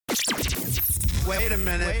Wait a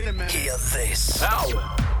minute. Hear this. Powered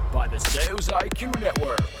by the Sales IQ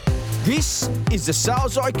Network. This is the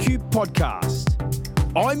Sales IQ Podcast.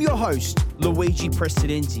 I'm your host, Luigi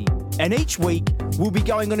Presidenti, and each week we'll be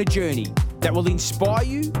going on a journey that will inspire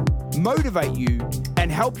you, motivate you,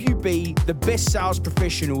 and help you be the best sales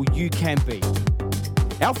professional you can be.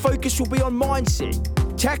 Our focus will be on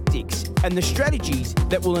mindset, tactics, and the strategies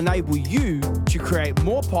that will enable you to create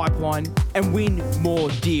more pipeline and win more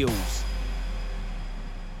deals.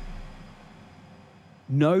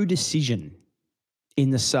 No decision in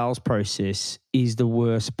the sales process is the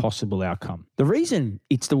worst possible outcome. The reason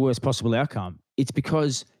it's the worst possible outcome, it's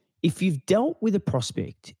because if you've dealt with a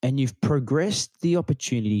prospect and you've progressed the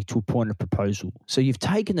opportunity to a point of proposal, so you've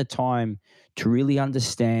taken the time to really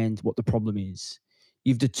understand what the problem is,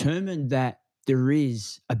 you've determined that there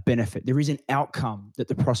is a benefit, there is an outcome that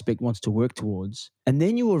the prospect wants to work towards, and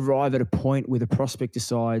then you arrive at a point where the prospect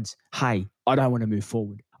decides, hey, I don't want to move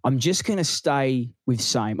forward. I'm just going to stay with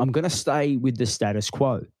same. I'm going to stay with the status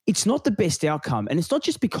quo. It's not the best outcome. And it's not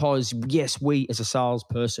just because, yes, we as a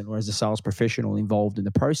salesperson or as a sales professional involved in the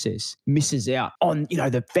process misses out on,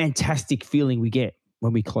 the fantastic feeling we get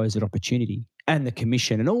when we close that opportunity and the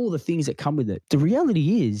commission and all the things that come with it. The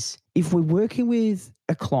reality is, if we're working with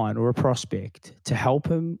a client or a prospect to help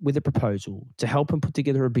him with a proposal, to help him put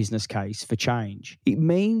together a business case for change, it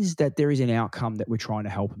means that there is an outcome that we're trying to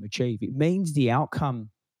help him achieve. It means the outcome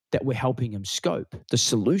that we're helping them scope, the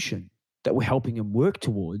solution that we're helping them work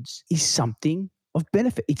towards is something of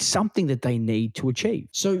benefit. It's something that they need to achieve.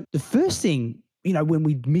 So the first thing, when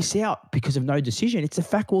we miss out because of no decision, it's the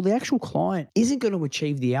fact, the actual client isn't going to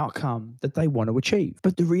achieve the outcome that they want to achieve.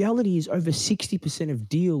 But the reality is over 60% of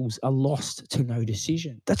deals are lost to no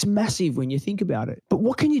decision. That's massive when you think about it. But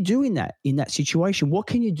what can you do in that situation? What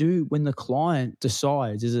can you do when the client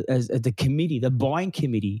decides, as the committee, the buying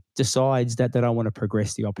committee decides that they don't want to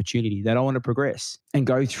progress the opportunity, they don't want to progress and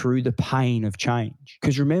go through the pain of change?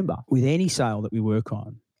 Because remember, with any sale that we work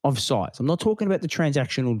on of size, I'm not talking about the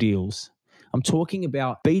transactional deals. I'm talking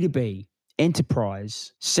about B2B,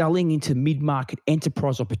 enterprise, selling into mid-market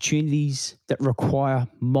enterprise opportunities that require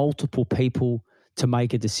multiple people to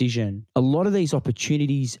make a decision. A lot of these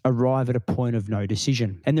opportunities arrive at a point of no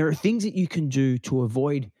decision. And there are things that you can do to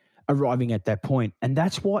avoid arriving at that point. And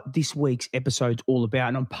that's what this week's episode's all about.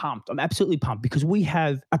 And I'm pumped. I'm absolutely pumped because we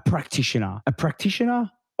have a practitioner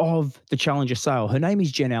of the Challenger sale. Her name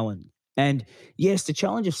is Jen Allen. And yes, the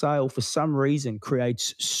Challenger sale for some reason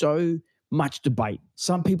creates so much debate.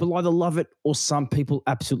 Some people either love it or some people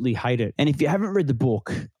absolutely hate it. And if you haven't read the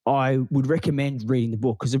book, I would recommend reading the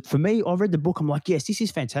book because for me, I read the book. I'm like, yes, this is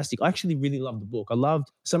fantastic. I actually really love the book. I loved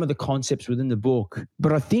some of the concepts within the book.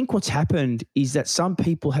 But I think what's happened is that some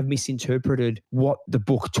people have misinterpreted what the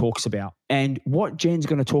book talks about. And what Jen's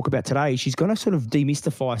going to talk about today, she's going to sort of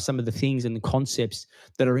demystify some of the things and the concepts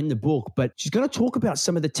that are in the book, but she's going to talk about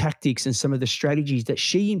some of the tactics and some of the strategies that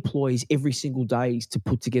she employs every single day to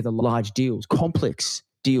put together large deals, complex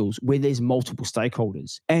deals where there's multiple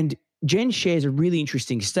stakeholders. And Jen shares a really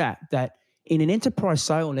interesting stat that in an enterprise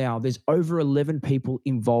sale now, there's over 11 people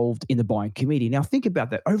involved in the buying committee. Now think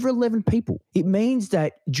about that, over 11 people. It means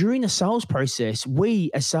that during the sales process,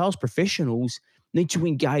 we as sales professionals need to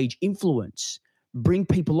engage, influence, bring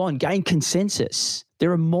people on, gain consensus.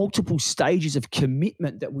 There are multiple stages of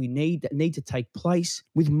commitment that need to take place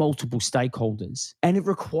with multiple stakeholders. And it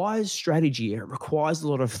requires strategy, it requires a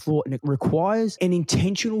lot of thought, and it requires an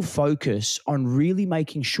intentional focus on really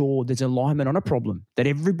making sure there's alignment on a problem, that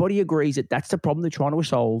everybody agrees that that's the problem they're trying to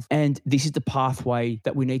solve, and this is the pathway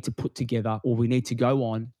that we need to put together or we need to go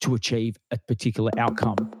on to achieve a particular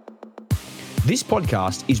outcome. This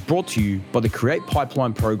podcast is brought to you by the Create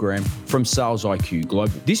Pipeline program from Sales IQ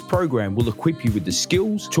Global. This program will equip you with the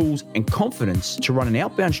skills, tools, and confidence to run an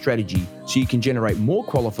outbound strategy so you can generate more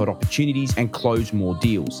qualified opportunities and close more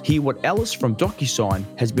deals. Hear what Alice from DocuSign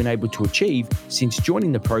has been able to achieve since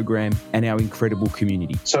joining the program and our incredible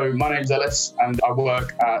community. So my name's Ellis and I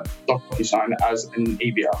work at DocuSign as an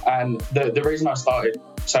EBR. And the reason I started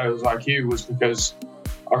Sales IQ was because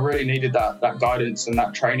I really needed that guidance and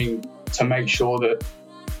that training to make sure that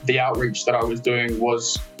the outreach that I was doing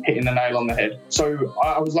was hitting the nail on the head. So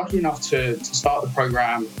I was lucky enough to start the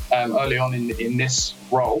program early on in this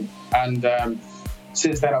role. And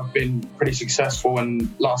since then, I've been pretty successful.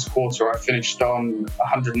 And last quarter, I finished on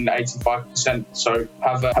 185%. So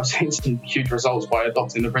I've seen some huge results by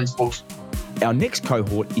adopting the principles. Our next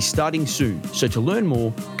cohort is starting soon, so to learn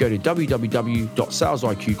more, go to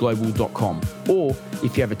www.salesiqglobal.com, or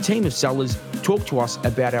if you have a team of sellers, talk to us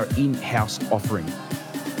about our in-house offering.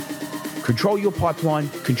 Control your pipeline,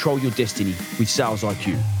 control your destiny with Sales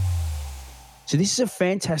IQ. So this is a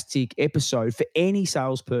fantastic episode for any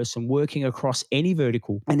salesperson working across any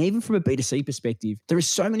vertical. And even from a B2C perspective, there are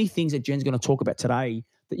so many things that Jen's going to talk about today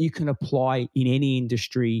that you can apply in any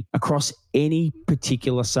industry across any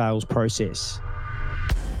particular sales process.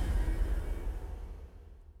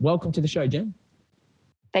 Welcome to the show, Jen.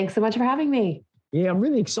 Thanks so much for having me. Yeah, I'm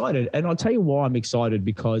really excited. And I'll tell you why I'm excited,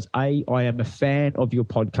 because I am a fan of your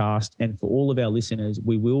podcast. And for all of our listeners,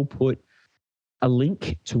 we will put a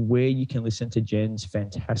link to where you can listen to Jen's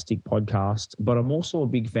fantastic podcast. But I'm also a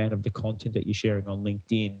big fan of the content that you're sharing on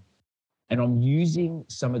LinkedIn. And I'm using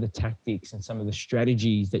some of the tactics and some of the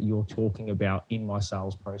strategies that you're talking about in my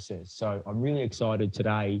sales process. So I'm really excited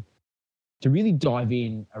today to really dive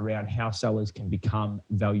in around how sellers can become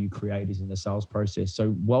value creators in the sales process.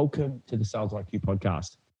 So welcome to the Sales IQ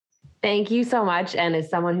podcast. Thank you so much. And as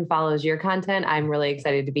someone who follows your content, I'm really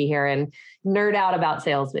excited to be here and nerd out about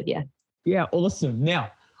sales with you. Yeah, awesome.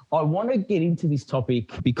 Now, I want to get into this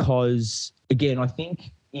topic because, again, I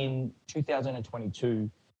think in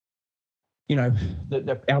 2022,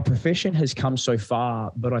 our profession has come so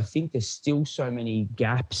far, but I think there's still so many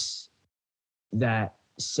gaps that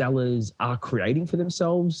sellers are creating for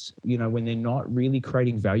themselves, when they're not really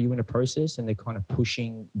creating value in a process and they're kind of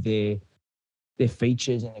pushing their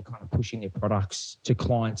features and they're kind of pushing their products to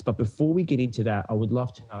clients. But before we get into that, I would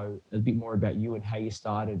love to know a bit more about you and how you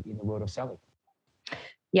started in the world of selling.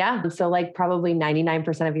 Yeah. So like probably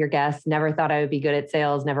 99% of your guests never thought I would be good at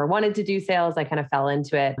sales, never wanted to do sales. I kind of fell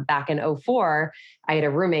into it. Back in 2004, I had a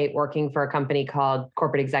roommate working for a company called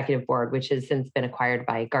Corporate Executive Board, which has since been acquired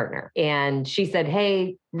by Gartner. And she said,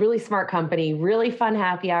 hey, really smart company, really fun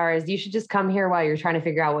happy hours. You should just come here while you're trying to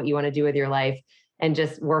figure out what you want to do with your life and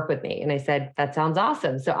just work with me. And I said, that sounds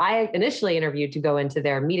awesome. So I initially interviewed to go into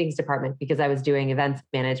their meetings department because I was doing events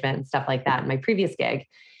management and stuff like that in my previous gig.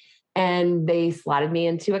 And they slotted me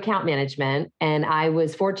into account management. And I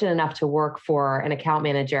was fortunate enough to work for an account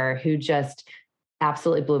manager who just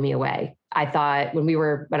absolutely blew me away. I thought when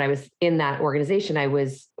I was in that organization, I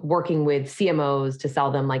was working with CMOs to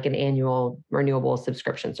sell them like an annual renewable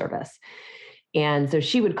subscription service. And so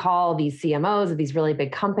she would call these CMOs of these really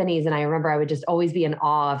big companies. And I remember I would just always be in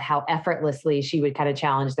awe of how effortlessly she would kind of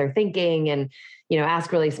challenge their thinking and,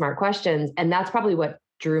 ask really smart questions. And that's probably what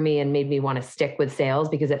drew me and made me want to stick with sales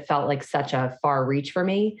because it felt like such a far reach for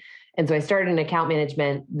me. And so I started in account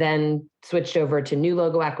management, then switched over to new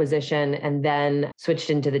logo acquisition, and then switched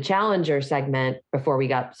into the challenger segment before we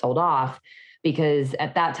got sold off. Because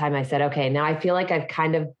at that time I said, okay, now I feel like I've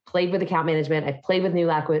kind of played with account management. I've played with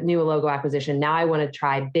new logo acquisition. Now I want to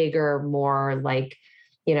try bigger, more like,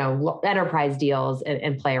 enterprise deals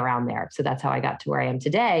and play around there. So that's how I got to where I am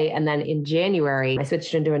today. And then in January, I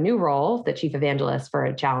switched into a new role, the chief evangelist for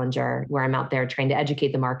a challenger, where I'm out there trying to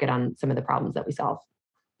educate the market on some of the problems that we solve.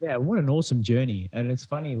 Yeah, what an awesome journey. And it's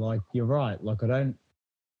funny, like you're right. Like I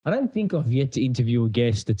don't think I've yet to interview a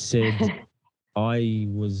guest that said I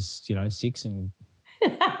was, 6 and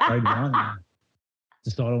grade 1.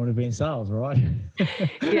 Decided I want to be in sales, right?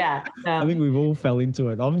 Yeah. I think we've all fell into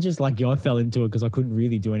it. I'm just like, I fell into it because I couldn't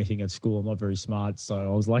really do anything at school. I'm not very smart. So I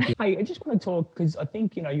was like, hey, I just want to talk because I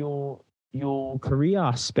think, your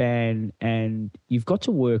career span and you've got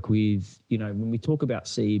to work with, when we talk about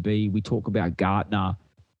CEB, we talk about Gartner,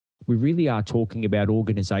 we really are talking about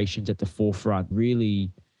organizations at the forefront, really,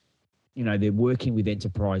 they're working with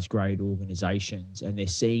enterprise grade organizations and they're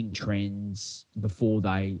seeing trends before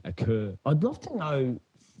they occur. I'd love to know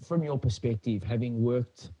from your perspective, having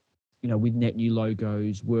worked, with net new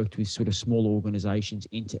logos, worked with sort of small organizations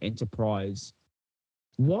into enterprise,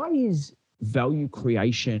 why is value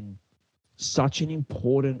creation such an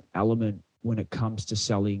important element when it comes to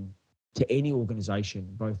selling to any organization,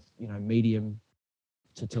 both, medium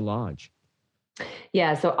to large?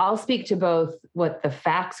 Yeah, so I'll speak to both what the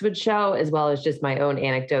facts would show as well as just my own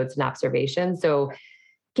anecdotes and observations. So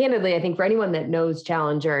candidly, I think for anyone that knows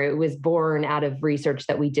Challenger, it was born out of research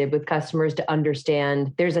that we did with customers to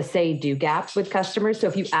understand there's a say-do gap with customers. So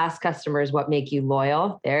if you ask customers what make you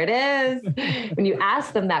loyal, there it is. When you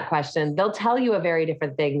ask them that question, they'll tell you a very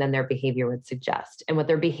different thing than their behavior would suggest. And what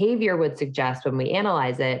their behavior would suggest when we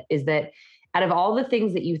analyze it is that out of all the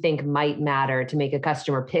things that you think might matter to make a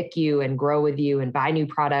customer pick you and grow with you and buy new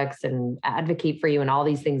products and advocate for you and all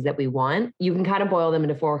these things that we want, you can kind of boil them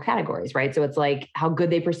into 4 categories, right? So it's like how good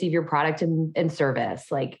they perceive your product and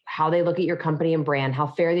service, like how they look at your company and brand, how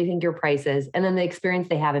fair they think your price is, and then the experience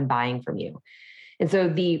they have in buying from you. And so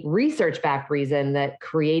the research-backed reason that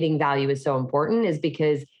creating value is so important is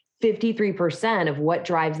because 53% of what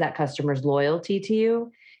drives that customer's loyalty to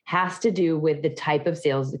you has to do with the type of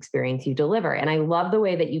sales experience you deliver. And I love the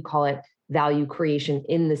way that you call it value creation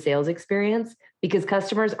in the sales experience, because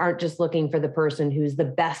customers aren't just looking for the person who's the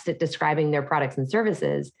best at describing their products and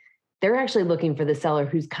services. They're actually looking for the seller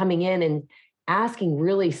who's coming in and asking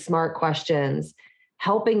really smart questions,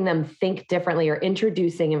 helping them think differently or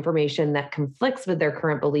introducing information that conflicts with their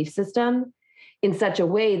current belief system in such a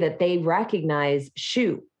way that they recognize,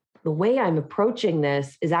 shoot, the way I'm approaching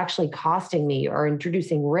this is actually costing me or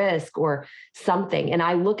introducing risk or something. And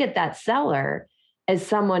I look at that seller as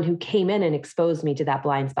someone who came in and exposed me to that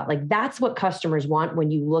blind spot. Like, that's what customers want when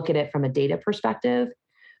you look at it from a data perspective.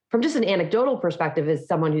 From just an anecdotal perspective, as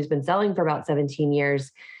someone who's been selling for about 17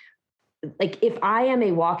 years, like, if I am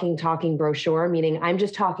a walking, talking brochure, meaning I'm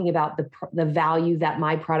just talking about the value that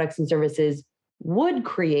my products and services would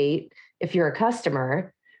create if you're a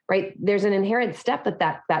customer, right? There's an inherent step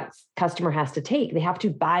that customer has to take. They have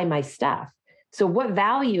to buy my stuff. So what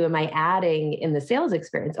value am I adding in the sales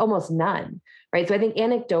experience? Almost none, right? So I think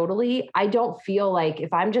anecdotally, I don't feel like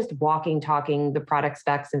if I'm just walking, talking the product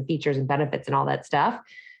specs and features and benefits and all that stuff,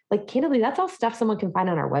 like, candidly, that's all stuff someone can find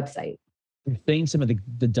on our website. We've seen some of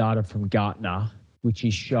the data from Gartner, which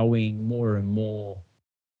is showing more and more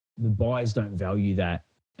the buyers don't value that,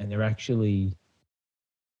 and they're actually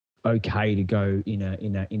okay to go in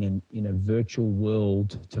a virtual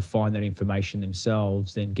world to find that information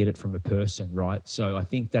themselves than get it from a person, right? So I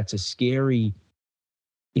think that's a scary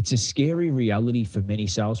reality for many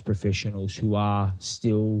sales professionals who are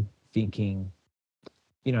still thinking,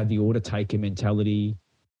 the order taker mentality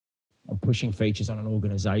on pushing features on an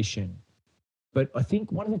organization. But I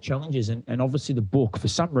think one of the challenges, and obviously the book, for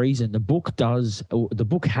some reason, the book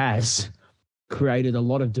has created a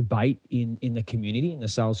lot of debate in the community, in the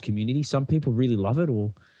sales community. Some people really love it,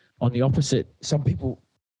 or on the opposite, some people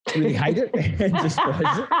really hate it and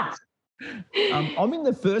despise it. I'm in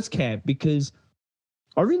the first camp because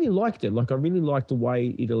I really liked it. Like, I really liked the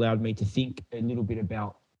way it allowed me to think a little bit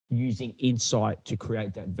about using insight to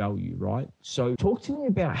create that value, right? So talk to me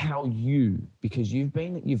about how because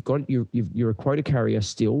you're a quota carrier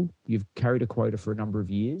still, you've carried a quota for a number of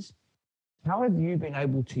years. How have you been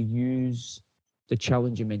able to use the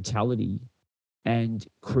challenger mentality and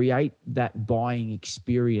create that buying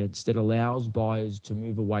experience that allows buyers to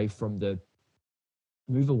move away from the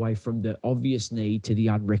obvious need to the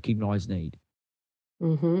unrecognized need?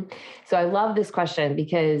 Mm-hmm. So I love this question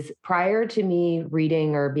because prior to me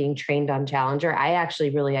reading or being trained on Challenger, I actually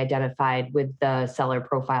really identified with the seller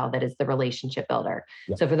profile that is the relationship builder.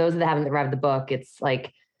 Yeah. So for those that haven't read the book, it's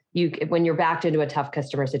like when you're backed into a tough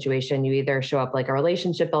customer situation, you either show up like a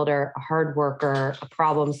relationship builder, a hard worker, a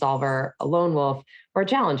problem solver, a lone wolf, or a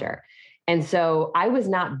challenger. And so I was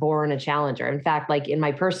not born a challenger. In fact, like in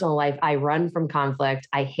my personal life, I run from conflict.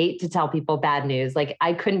 I hate to tell people bad news. Like,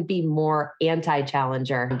 I couldn't be more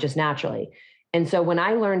anti-challenger just naturally. And so when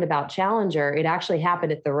I learned about Challenger, it actually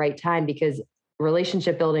happened at the right time because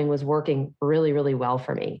relationship building was working really, really well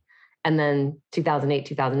for me. And then 2008,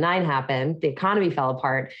 2009 happened, the economy fell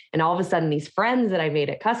apart. And all of a sudden, these friends that I made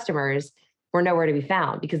at customers were nowhere to be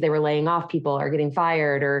found because they were laying off people or getting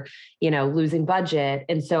fired or, losing budget.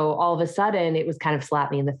 And so all of a sudden it was kind of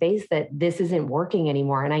slapped me in the face that this isn't working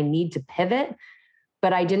anymore and I need to pivot.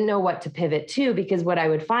 But I didn't know what to pivot to, because what I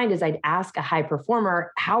would find is I'd ask a high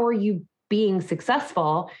performer, how are you being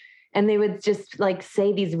successful? And they would just like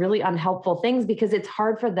say these really unhelpful things because it's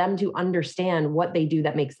hard for them to understand what they do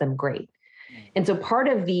that makes them great. And so part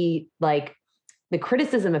of the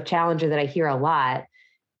criticism of Challenger that I hear a lot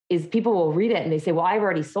is people will read it and they say, well, I've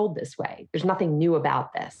already sold this way. There's nothing new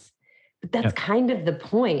about this. But that's kind of the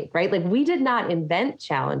point, right? Like, we did not invent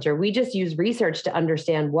Challenger. We just use research to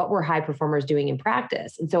understand what were high performers doing in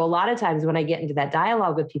practice. And so a lot of times when I get into that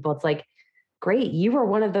dialogue with people, it's like, great, you were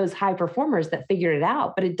one of those high performers that figured it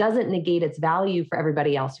out, but it doesn't negate its value for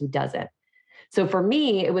everybody else who doesn't. So for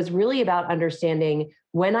me, it was really about understanding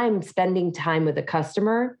when I'm spending time with a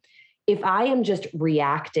customer, if I am just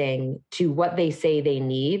reacting to what they say they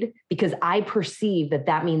need, because I perceive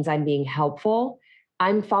that means I'm being helpful,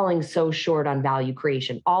 I'm falling so short on value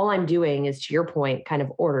creation. All I'm doing is, to your point, kind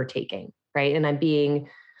of order taking, right? And I'm being,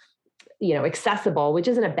 accessible, which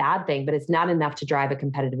isn't a bad thing, but it's not enough to drive a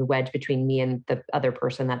competitive wedge between me and the other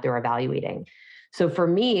person that they're evaluating. So for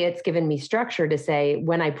me, it's given me structure to say,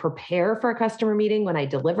 when I prepare for a customer meeting, when I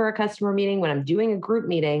deliver a customer meeting, when I'm doing a group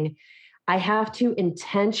meeting, I have to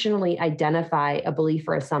intentionally identify a belief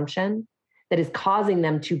or assumption that is causing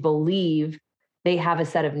them to believe they have a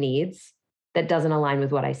set of needs that doesn't align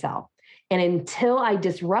with what I sell. And until I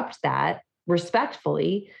disrupt that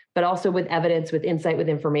respectfully, but also with evidence, with insight, with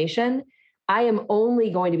information, I am only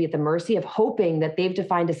going to be at the mercy of hoping that they've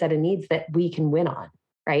defined a set of needs that we can win on.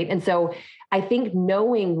 right? And so I think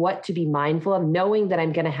knowing what to be mindful of, knowing that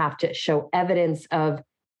I'm going to have to show evidence of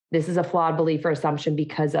this is a flawed belief or assumption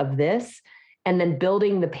because of this, and then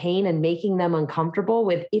building the pain and making them uncomfortable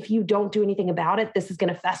with, if you don't do anything about it, this is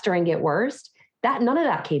going to fester and get worse. That none of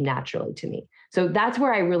that came naturally to me. So that's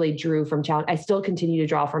where I really drew from challenge. I still continue to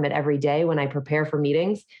draw from it every day when I prepare for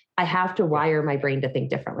meetings. I have to wire my brain to think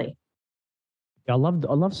differently. I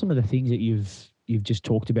love some of the things that you've just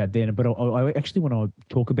talked about then, but I actually want to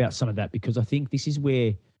talk about some of that, because I think this is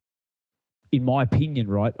where, in my opinion,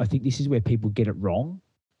 right, I think this is where people get it wrong,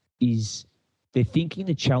 is they're thinking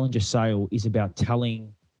the challenger sale is about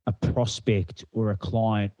telling a prospect or a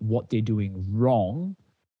client what they're doing wrong,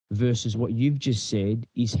 versus what you've just said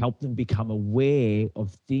is help them become aware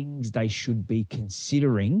of things they should be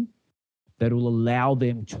considering that will allow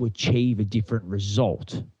them to achieve a different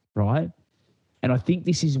result, right? And I think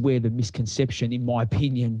this is where the misconception, in my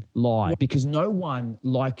opinion, lies, because no one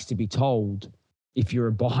likes to be told, if you're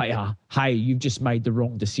a buyer, hey, you've just made the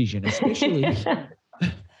wrong decision, especially,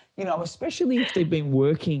 especially if they've been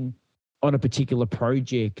working on a particular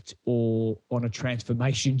project or on a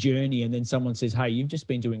transformation journey, and then someone says, hey, you've just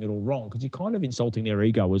been doing it all wrong, because you're kind of insulting their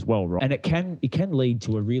ego as well, right? And it can lead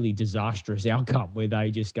to a really disastrous outcome where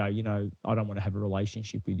they just go, I don't want to have a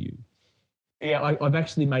relationship with you. Yeah, I've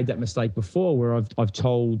actually made that mistake before, where I've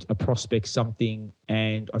told a prospect something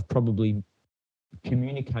and I've probably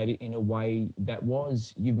communicated in a way that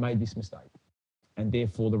was, you've made this mistake. And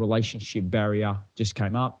therefore the relationship barrier just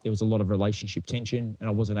came up. There was a lot of relationship tension and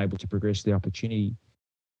I wasn't able to progress the opportunity.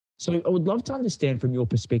 So I would love to understand from your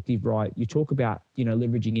perspective, right? You talk about,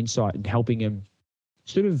 leveraging insight and helping them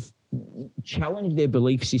sort of challenge their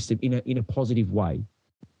belief system in a positive way.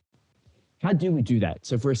 How do we do that?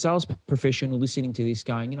 So for a sales professional listening to this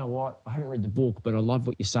going, you know what, I haven't read the book, but I love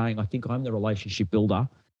what you're saying. I think I'm the relationship builder.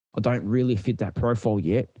 I don't really fit that profile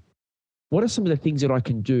yet. What are some of the things that I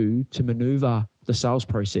can do to maneuver the sales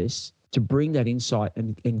process to bring that insight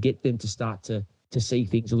and get them to start to see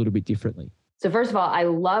things a little bit differently? So first of all, I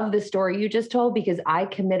love the story you just told, because I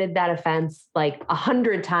committed that offense like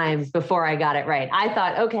 100 times before I got it right. I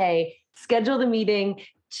thought, okay, schedule the meeting,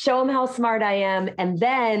 show them how smart I am, and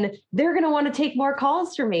then they're going to want to take more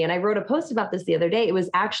calls from me. And I wrote a post about this the other day. It was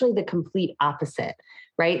actually the complete opposite,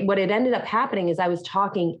 right? What it ended up happening is I was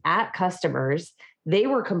talking at customers. They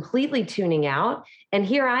were completely tuning out. And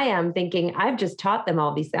here I am thinking, I've just taught them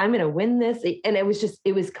all these things. I'm going to win this. And it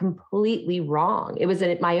was completely wrong. It was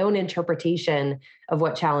my own interpretation of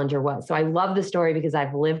what Challenger was. So I love the story because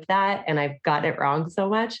I've lived that and I've gotten it wrong so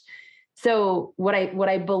much. So what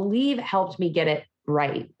I believe helped me get it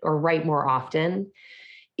right, or right more often,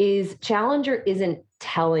 is Challenger isn't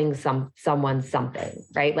telling someone something,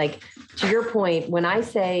 right? Like, to your point, when I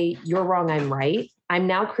say you're wrong, I'm right, I'm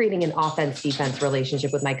now creating an offense-defense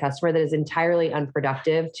relationship with my customer that is entirely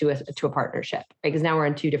unproductive to a partnership, right? Because now we're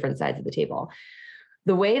on two different sides of the table.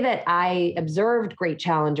 The way that I observed great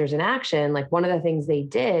challengers in action, like one of the things they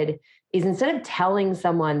did is, instead of telling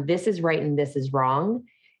someone this is right and this is wrong,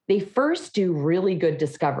 they first do really good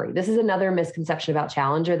discovery. This is another misconception about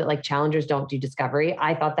Challenger, that like challengers don't do discovery.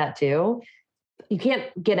 I thought that too. You can't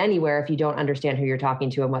get anywhere if you don't understand who you're talking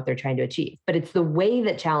to and what they're trying to achieve. But it's the way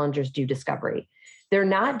that challengers do discovery. They're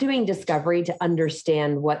not doing discovery to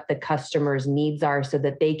understand what the customer's needs are so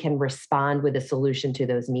that they can respond with a solution to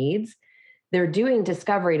those needs. They're doing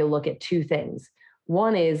discovery to look at two things.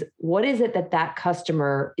 One is, what is it that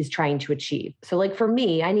customer is trying to achieve? So like for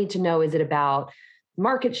me, I need to know, is it about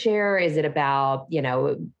market share? Is it about,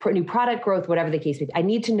 new product growth, whatever the case may be? I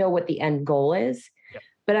need to know what the end goal is. Yep.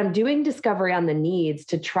 But I'm doing discovery on the needs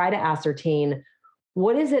to try to ascertain,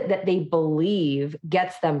 what is it that they believe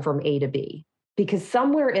gets them from A to B? Because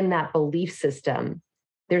somewhere in that belief system,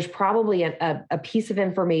 there's probably a piece of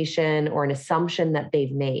information or an assumption that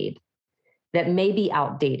they've made that may be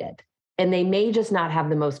outdated, and they may just not have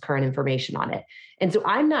the most current information on it. And so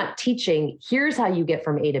I'm not teaching, here's how you get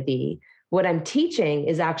from A to B. What I'm teaching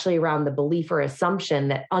is actually around the belief or assumption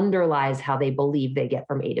that underlies how they believe they get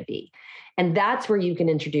from A to B. And that's where you can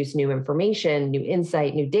introduce new information, new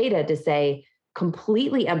insight, new data to say,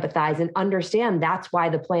 completely empathize and understand that's why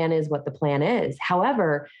the plan is what the plan is.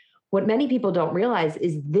 However, what many people don't realize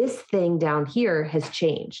is this thing down here has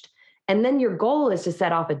changed. And then your goal is to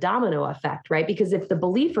set off a domino effect, right? Because if the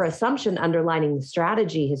belief or assumption underlining the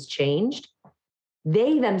strategy has changed,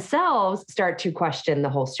 they themselves start to question the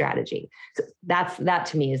whole strategy. So that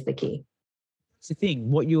to me is the key. It's the thing.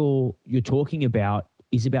 What you're talking about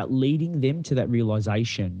is about leading them to that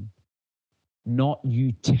realization, not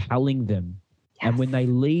you telling them. Yes. And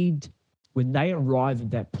when they arrive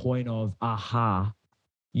at that point of aha,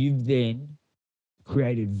 you've then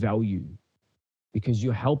created value because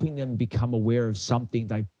you're helping them become aware of something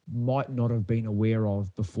they might not have been aware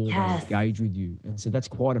of before they engage with you. And so that's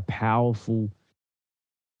quite a powerful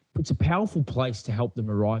place to help them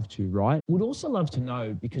arrive to, right? Would also love to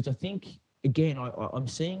know, because I think, again, I'm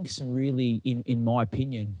seeing some really, in my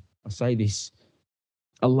opinion, I say this,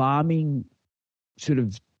 alarming sort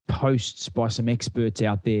of posts by some experts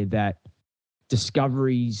out there that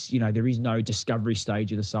discoveries, there is no discovery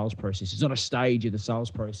stage of the sales process. It's not a stage of the sales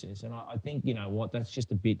process. And I think, that's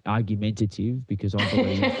just a bit argumentative, because I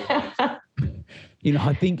believe,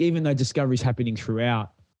 I think even though discovery is happening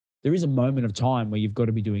throughout, there is a moment of time where you've got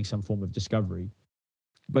to be doing some form of discovery.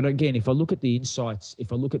 But again, if I look at the insights,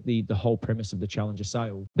 if I look at the whole premise of the Challenger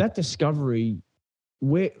sale, that discovery,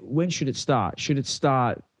 when should it start? Should it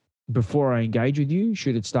start before I engage with you?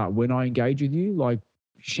 Should it start when I engage with you? Like,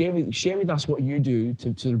 share with us what you do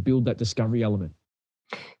to sort of build that discovery element.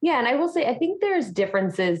 Yeah. And I will say, I think there's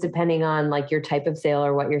differences depending on like your type of sale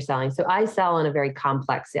or what you're selling. So I sell in a very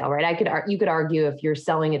complex sale, right? You could argue if you're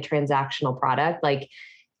selling a transactional product, like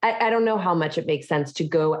I don't know how much it makes sense to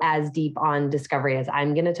go as deep on discovery as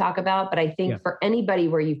I'm going to talk about, but I think for anybody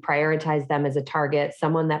where you've prioritized them as a target,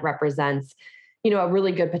 someone that represents, a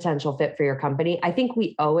really good potential fit for your company, I think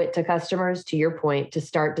we owe it to customers, to your point, to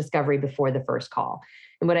start discovery before the first call.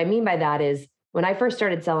 And what I mean by that is when I first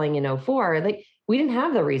started selling in 2004, we didn't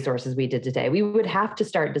have the resources we did today. We would have to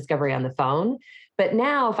start discovery on the phone. But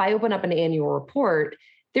now if I open up an annual report,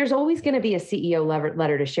 there's always going to be a CEO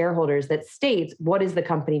letter to shareholders that states what is the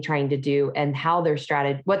company trying to do and how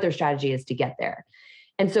what their strategy is to get there.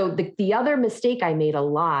 And so the other mistake I made a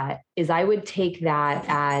lot is I would take that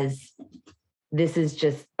as this is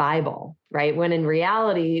just Bible, right? When in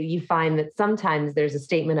reality, you find that sometimes there's a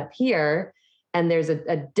statement up here and there's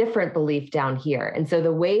a different belief down here. And so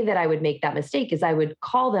the way that I would make that mistake is I would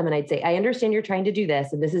call them and I'd say, I understand you're trying to do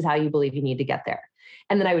this, and this is how you believe you need to get there.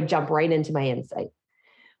 And then I would jump right into my insight.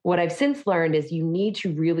 What I've since learned is you need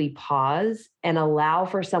to really pause and allow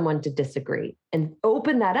for someone to disagree and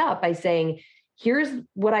open that up by saying, here's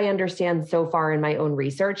what I understand so far in my own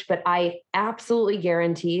research, but I absolutely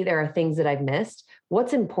guarantee there are things that I've missed.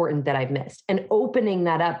 What's important that I've missed? And opening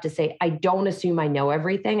that up to say, I don't assume I know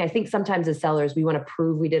everything. I think sometimes as sellers, we want to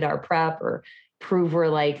prove we did our prep or prove we're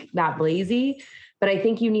like not lazy. But I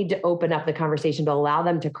think you need to open up the conversation to allow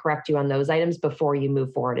them to correct you on those items before you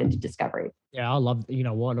move forward into discovery. Yeah, I love, you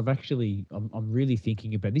know what, I'm really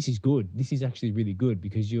thinking about, this is good. This is actually really good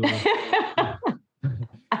because you're.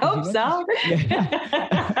 I hope so.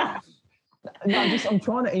 Yeah.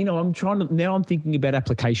 No, now I'm thinking about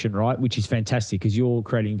application, right? Which is fantastic because you're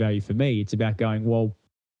creating value for me. It's about going, well,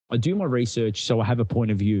 I do my research so I have a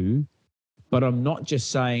point of view, but I'm not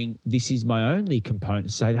just saying this is my only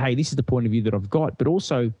component. Say, hey, this is the point of view that I've got, but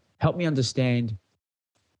also help me understand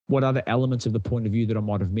what other elements of the point of view that I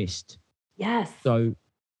might have missed. Yes. So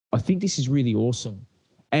I think this is really awesome.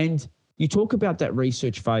 And you talk about that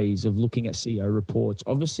research phase of looking at CEO reports.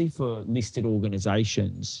 Obviously, for listed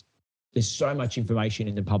organizations, there's so much information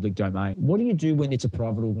in the public domain. What do you do when it's a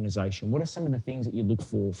private organization? What are some of the things that you look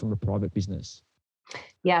for from a private business?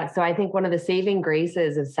 Yeah. So I think one of the saving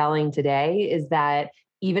graces of selling today is that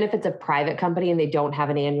even if it's a private company and they don't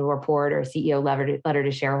have an annual report or CEO letter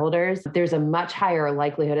to shareholders, there's a much higher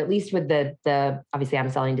likelihood, at least with the obviously I'm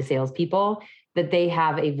selling to salespeople, that they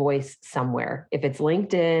have a voice somewhere. If it's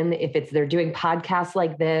LinkedIn, if they're doing podcasts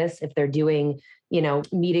like this, if they're doing,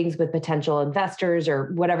 meetings with potential investors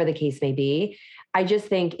or whatever the case may be. I just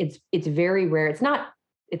think it's very rare. It's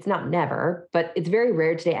not never, but it's very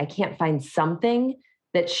rare today. I can't find something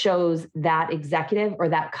that shows that executive or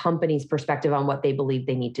that company's perspective on what they believe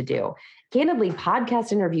they need to do. Candidly,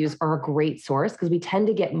 podcast interviews are a great source because we tend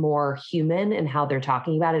to get more human in how they're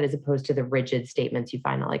talking about it as opposed to the rigid statements you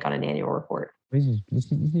find like on an annual report. This is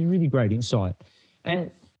really great insight.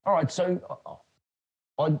 And all right, so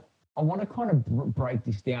I want to kind of break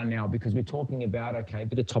this down now because we're talking about, okay, a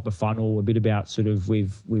bit of top of funnel, a bit about sort of we're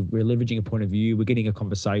leveraging a point of view, we're getting a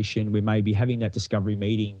conversation, we're maybe having that discovery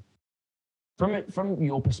meeting. From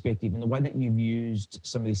your perspective and the way that you've used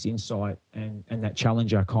some of this insight and that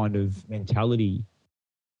challenger kind of mentality,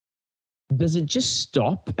 does it just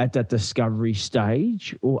stop at that discovery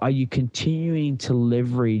stage, or are you continuing to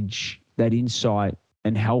leverage that insight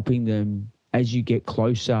and helping them as you get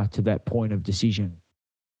closer to that point of decision?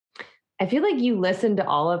 I feel like you listened to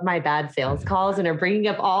all of my bad sales calls and are bringing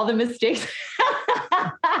up all the mistakes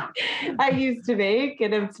I used to make,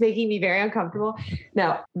 and it's making me very uncomfortable.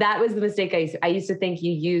 No, that was the mistake I used to think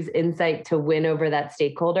you use insight to win over that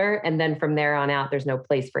stakeholder. And then from there on out, there's no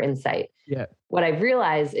place for insight. Yeah. What I've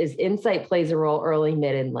realized is insight plays a role early,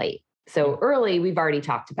 mid, and late. So early, we've already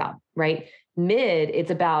talked about, right? Mid,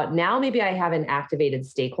 it's about now maybe I have an activated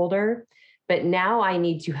stakeholder, but now I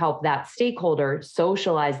need to help that stakeholder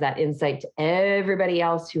socialize that insight to everybody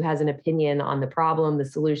else who has an opinion on the problem, the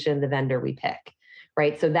solution, the vendor we pick,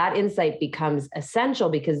 right? So that insight becomes essential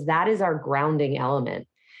because that is our grounding element.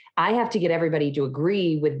 I have to get everybody to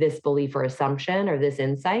agree with this belief or assumption or this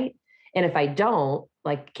insight. And if I don't,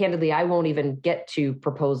 like candidly, I won't even get to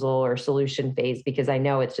proposal or solution phase because I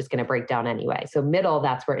know it's just going to break down anyway. So middle,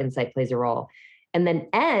 that's where insight plays a role. And then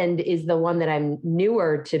end is the one that I'm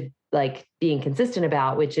newer to like being consistent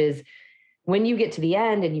about, which is when you get to the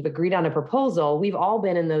end and you've agreed on a proposal, we've all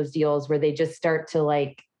been in those deals where they just start to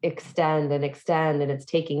like extend and it's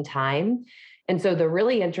taking time. And so the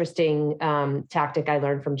really interesting tactic I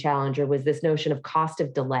learned from Challenger was this notion of cost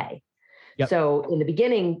of delay. Yep. So in the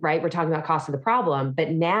beginning, right, we're talking about cost of the problem,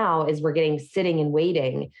 but now as we're getting sitting and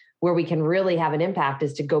waiting, where we can really have an impact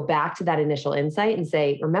is to go back to that initial insight and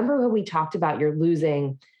say, remember when we talked about you're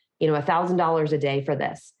losing, $1,000 a day for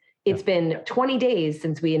this. It's been 20 days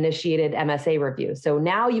since we initiated MSA review. So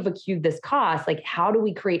now you've accrued this cost, like how do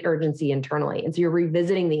we create urgency internally? And so you're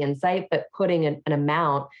revisiting the insight, but putting an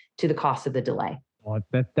amount to the cost of the delay. Oh,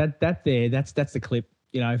 that's the clip.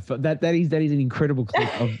 That is an incredible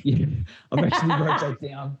clip of, I've actually wrote that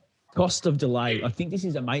down. Cost of delay. I think this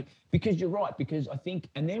is because you're right, because I think,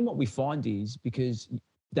 and then what we find is because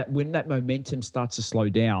that when that momentum starts to slow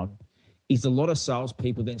down, is a lot of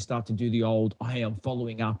salespeople then start to do the old, hey, I'm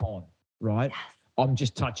following up on, right? Yes. I'm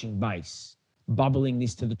just touching base, bubbling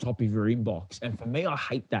this to the top of your inbox. And for me, I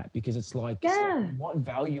hate that because it's like, what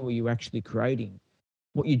value are you actually creating?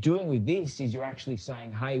 What you're doing with this is you're actually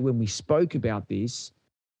saying, hey, when we spoke about this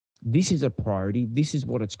is a priority. This is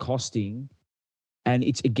what it's costing. And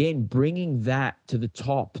it's, again, bringing that to the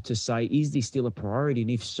top to say, is this still a priority?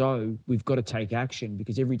 And if so, we've got to take action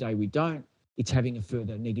because every day we don't, it's having a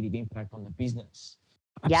further negative impact on the business.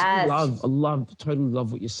 Yes. Totally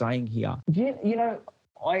love what you're saying here.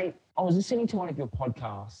 I was listening to one of your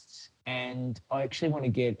podcasts and I actually want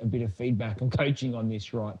to get a bit of feedback and coaching on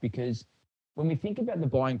this, right? Because when we think about the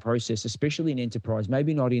buying process, especially in enterprise,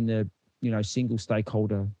 maybe not in the, single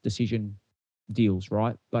stakeholder decision deals,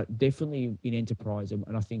 right? But definitely in enterprise. And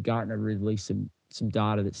I think Gartner released some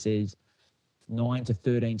data that says 9 to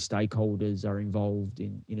 13 stakeholders are involved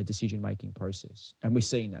in a decision-making process. And we're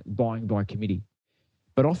seeing that, buying by committee.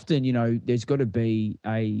 But often, there's got to be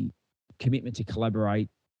a commitment to collaborate,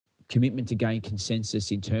 commitment to gain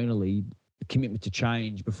consensus internally, a commitment to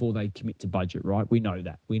change before they commit to budget, right? We know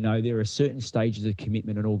that. We know there are certain stages of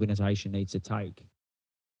commitment an organization needs to take.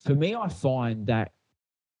 For me, I find that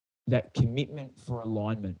commitment for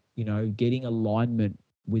alignment, getting alignment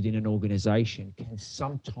within an organization can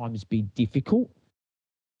sometimes be difficult,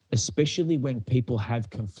 especially when people have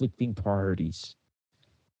conflicting priorities.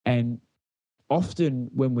 And often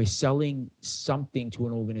when we're selling something to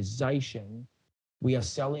an organization, we are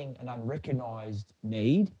selling an unrecognized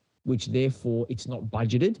need, which therefore it's not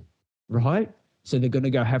budgeted, right? So they're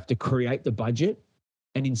going to have to create the budget.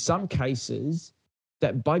 And in some cases,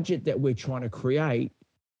 that budget that we're trying to create,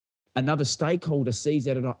 another stakeholder sees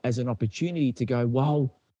that as an opportunity to go,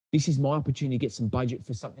 well, this is my opportunity to get some budget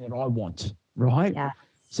for something that I want, right? Yeah.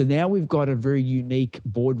 So now we've got a very unique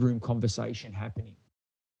boardroom conversation happening.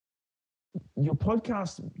 Your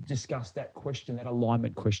podcast discussed that question, that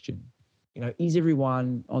alignment question. Is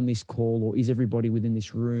everyone on this call or is everybody within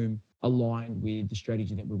this room aligned with the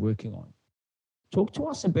strategy that we're working on? Talk to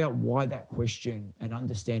us about why that question and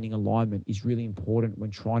understanding alignment is really important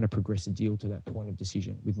when trying to progress a deal to that point of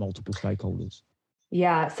decision with multiple stakeholders.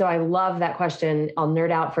 Yeah, so I love that question. I'll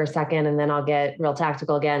nerd out for a second and then I'll get real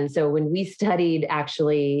tactical again. So when we studied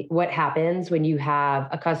actually what happens when you have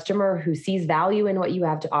a customer who sees value in what you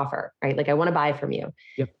have to offer, right? Like I want to buy from you.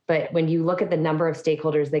 Yep. But when you look at the number of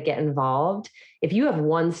stakeholders that get involved, if you have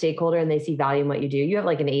one stakeholder and they see value in what you do, you have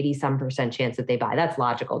like an 80% chance that they buy. That's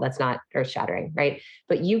logical. That's not earth shattering, right?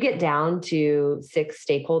 But you get down to 6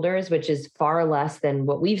 stakeholders, which is far less than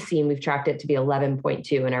what we've seen. We've tracked it to be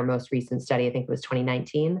 11.2 in our most recent study. I think it was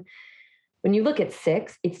 2019. When you look at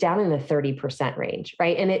 6, it's down in the 30% range,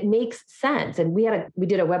 right? And it makes sense. And we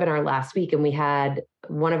did a webinar last week and we had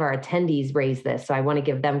one of our attendees raise this. So I want to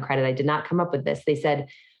give them credit. I did not come up with this. They said,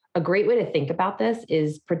 a great way to think about this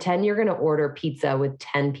is pretend you're going to order pizza with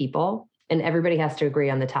 10 people and everybody has to agree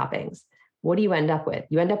on the toppings. What do you end up with?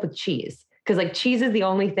 You end up with cheese. Because like cheese is the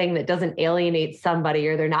only thing that doesn't alienate somebody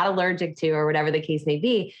or they're not allergic to or whatever the case may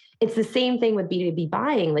be. It's the same thing with B2B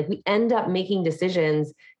buying. Like we end up making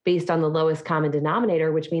decisions based on the lowest common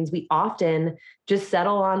denominator, which means we often just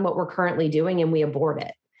settle on what we're currently doing and we abort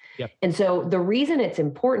it. Yep. And so the reason it's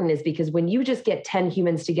important is because when you just get 10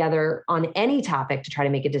 humans together on any topic to try to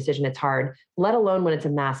make a decision, it's hard, let alone when it's a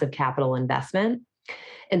massive capital investment.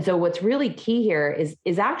 And so what's really key here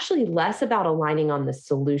is actually less about aligning on the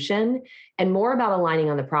solution and more about aligning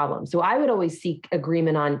on the problem. So I would always seek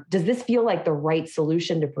agreement on, does this feel like the right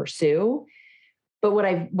solution to pursue? But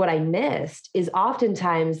what I missed is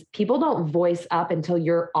oftentimes people don't voice up until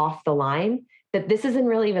you're off the line that this isn't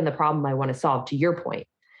really even the problem I want to solve, to your point.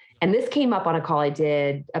 And this came up on a call I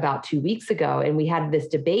did about 2 weeks ago. And we had this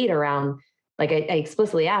debate around, like I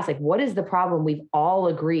explicitly asked, like, what is the problem we've all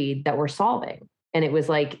agreed that we're solving? And it was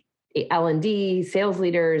like L&D, sales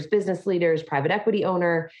leaders, business leaders, private equity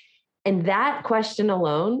owner. And that question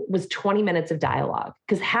alone was 20 minutes of dialogue,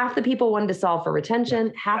 because half the people wanted to solve for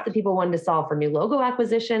retention, half the people wanted to solve for new logo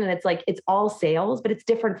acquisition. And it's like, it's all sales, but it's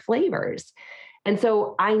different flavors. And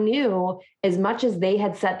so I knew, as much as they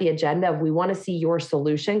had set the agenda of, we want to see your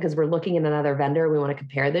solution because we're looking at another vendor, we want to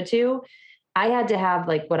compare the two, I had to have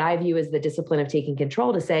like what I view as the discipline of taking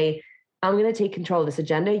control to say, I'm going to take control of this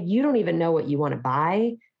agenda. You don't even know what you want to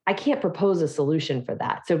buy. I can't propose a solution for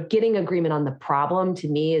that. So getting agreement on the problem, to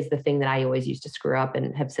me, is the thing that I always used to screw up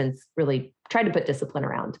and have since really tried to put discipline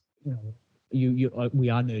around. We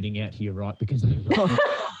are nerding out here, right? Because I'm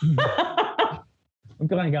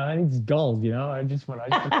going, I need this gold, I just want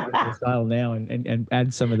to sale now and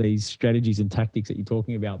add some of these strategies and tactics that you're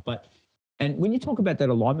talking about. And when you talk about that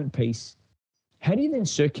alignment piece, how do you then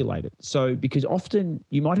circulate it? So, because often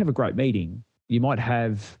you might have a great meeting, you might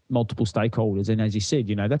have multiple stakeholders, and as you said,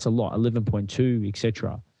 that's a lot, 11.2,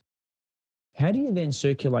 etc. How do you then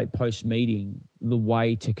circulate post-meeting the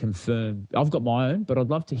way to confirm? I've got my own, but I'd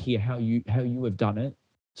love to hear how you have done it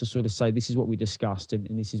to sort of say, this is what we discussed and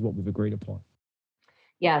this is what we've agreed upon.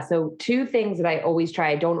 Yeah. So 2 things that I always try,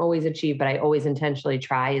 I don't always achieve, but I always intentionally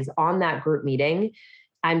try, is on that group meeting,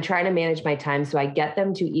 I'm trying to manage my time so I get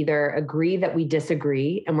them to either agree that we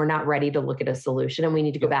disagree and we're not ready to look at a solution and we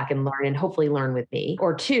need to go back and learn and hopefully learn with me.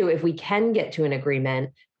 Or 2, if we can get to an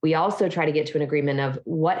agreement, we also try to get to an agreement of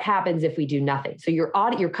what happens if we do nothing. So your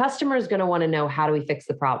customer is going to want to know, how do we fix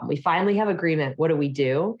the problem? We finally have agreement. What do we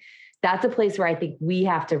do? That's a place where I think we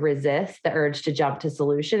have to resist the urge to jump to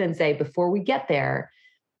solution and say, before we get there,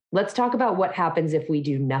 let's talk about what happens if we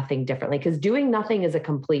do nothing differently, because doing nothing is a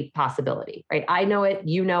complete possibility, right? I know it,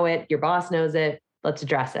 you know it, your boss knows it, let's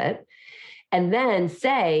address it. And then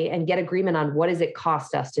say and get agreement on, what does it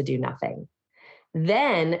cost us to do nothing?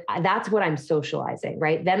 Then that's what I'm socializing,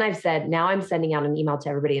 right? Then I've said, now I'm sending out an email to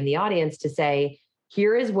everybody in the audience to say,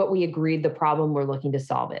 here is what we agreed the problem we're looking to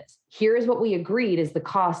solve is. Here is what we agreed is the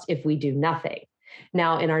cost if we do nothing.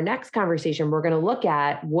 Now, in our next conversation, we're going to look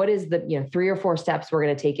at what is the 3 or 4 steps we're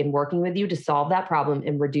going to take in working with you to solve that problem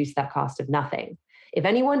and reduce that cost of nothing. If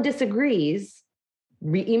anyone disagrees,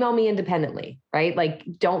 email me independently, right? Like,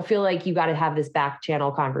 don't feel like you got to have this back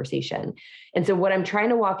channel conversation. And so what I'm trying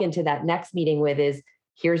to walk into that next meeting with is,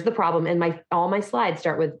 here's the problem. And all my slides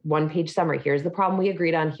start with 1-page summary. Here's the problem we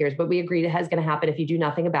agreed on. Here's what we agreed is going to happen if you do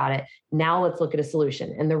nothing about it. Now let's look at a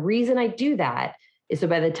solution. And the reason I do that is so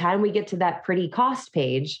by the time we get to that pretty cost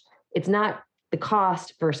page, it's not the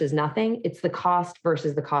cost versus nothing. It's the cost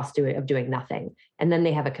versus the cost of doing nothing. And then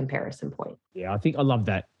they have a comparison point. Yeah, I think I love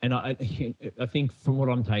that. And I think from what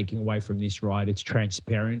I'm taking away from this, right, it's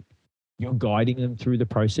transparent. You're guiding them through the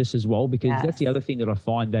process as well, because that's the other thing that I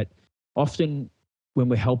find, that often when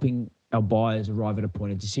we're helping our buyers arrive at a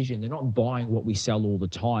point of decision, they're not buying what we sell all the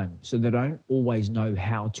time. So they don't always know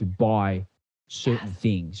how to buy certain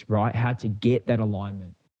things, right? How to get that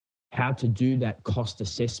alignment, how to do that cost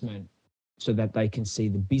assessment so that they can see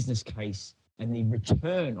the business case and the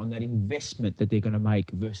return on that investment that they're going to make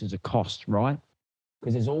versus a cost, right?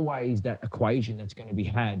 Because there's always that equation that's going to be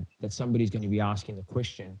had, that somebody's going to be asking the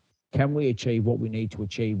question, can we achieve what we need to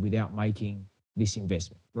achieve without making this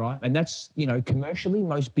investment, right? And that's, commercially,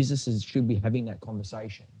 most businesses should be having that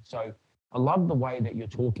conversation. So I love the way that you're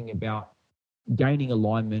talking about gaining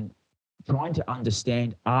alignment, trying to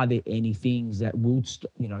understand, are there any things that will,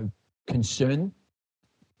 concern,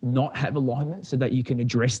 not have alignment, so that you can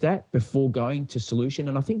address that before going to solution.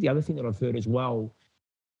 And I think the other thing that I've heard as well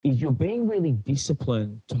is you're being really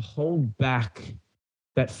disciplined to hold back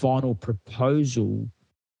that final proposal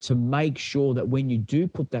to make sure that when you do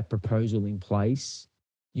put that proposal in place,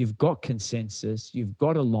 you've got consensus, you've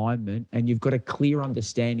got alignment, and you've got a clear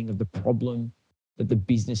understanding of the problem that the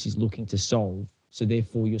business is looking to solve. So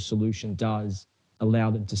therefore, your solution does allow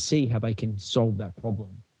them to see how they can solve that problem.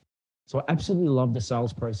 So I absolutely love the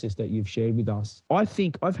sales process that you've shared with us. I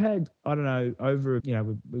think I've had, over,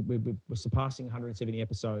 we're surpassing 170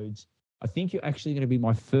 episodes. I think you're actually going to be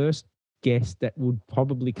my first guest that would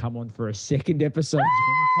probably come on for a second episode,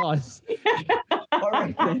 guys. I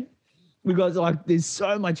reckon. Because like there's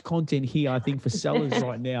so much content here, I think, for sellers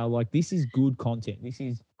right now. Like this is good content. This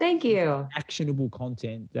is Thank you. actionable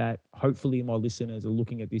content that hopefully my listeners are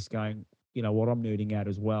looking at this going, you know what, I'm nerding out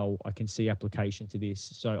as well. I can see application to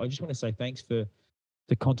this. So I just want to say thanks for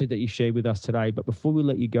the content that you shared with us today. But before we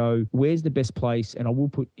let you go, where's the best place? And I will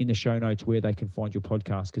put in the show notes where they can find your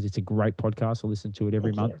podcast, because it's a great podcast. I listen to it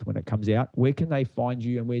every month when it comes out. Where can they find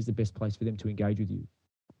you, and where's the best place for them to engage with you?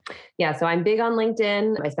 Yeah, so I'm big on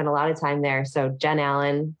LinkedIn. I spend a lot of time there. So Jen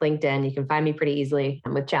Allen, LinkedIn, you can find me pretty easily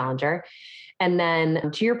with Challenger. And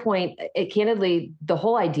then to your point, candidly, the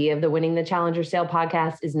whole idea of the Winning the Challenger Sale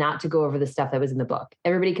podcast is not to go over the stuff that was in the book.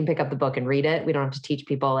 Everybody can pick up the book and read it. We don't have to teach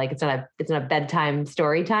people, like it's not a bedtime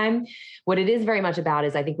story time. What it is very much about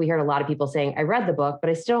is I think we heard a lot of people saying, I read the book,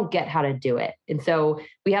 but I still don't get how to do it. And so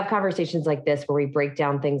we have conversations like this where we break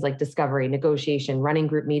down things like discovery, negotiation, running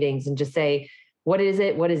group meetings, and just say, what is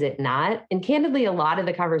it? What is it not? And candidly, a lot of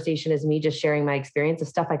the conversation is me just sharing my experience of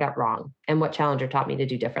stuff I got wrong and what Challenger taught me to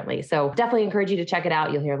do differently. So definitely encourage you to check it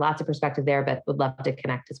out. You'll hear lots of perspective there, but would love to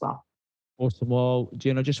connect as well. Awesome. Well,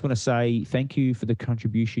 Jen, I just want to say thank you for the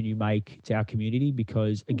contribution you make to our community,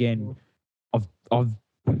 because again, I've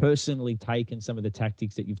personally taken some of the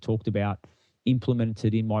tactics that you've talked about,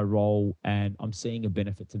 implemented in my role, and I'm seeing a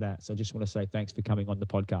benefit to that. So I just want to say thanks for coming on the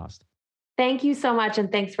podcast. Thank you so much.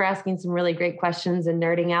 And thanks for asking some really great questions and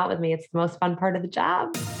nerding out with me. It's the most fun part of the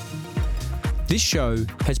job. This show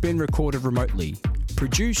has been recorded remotely,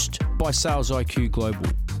 produced by Sales IQ Global,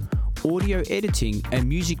 audio editing and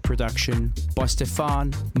music production by Stefan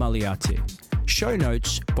Maliate, show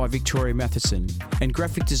notes by Victoria Matheson, and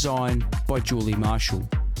graphic design by Julie Marshall.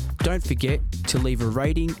 Don't forget to leave a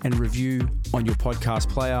rating and review on your podcast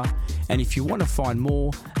player. And if you want to find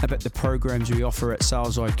more about the programs we offer at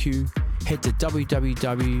Sales IQ, head to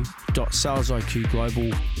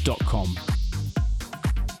www.salesiqglobal.com.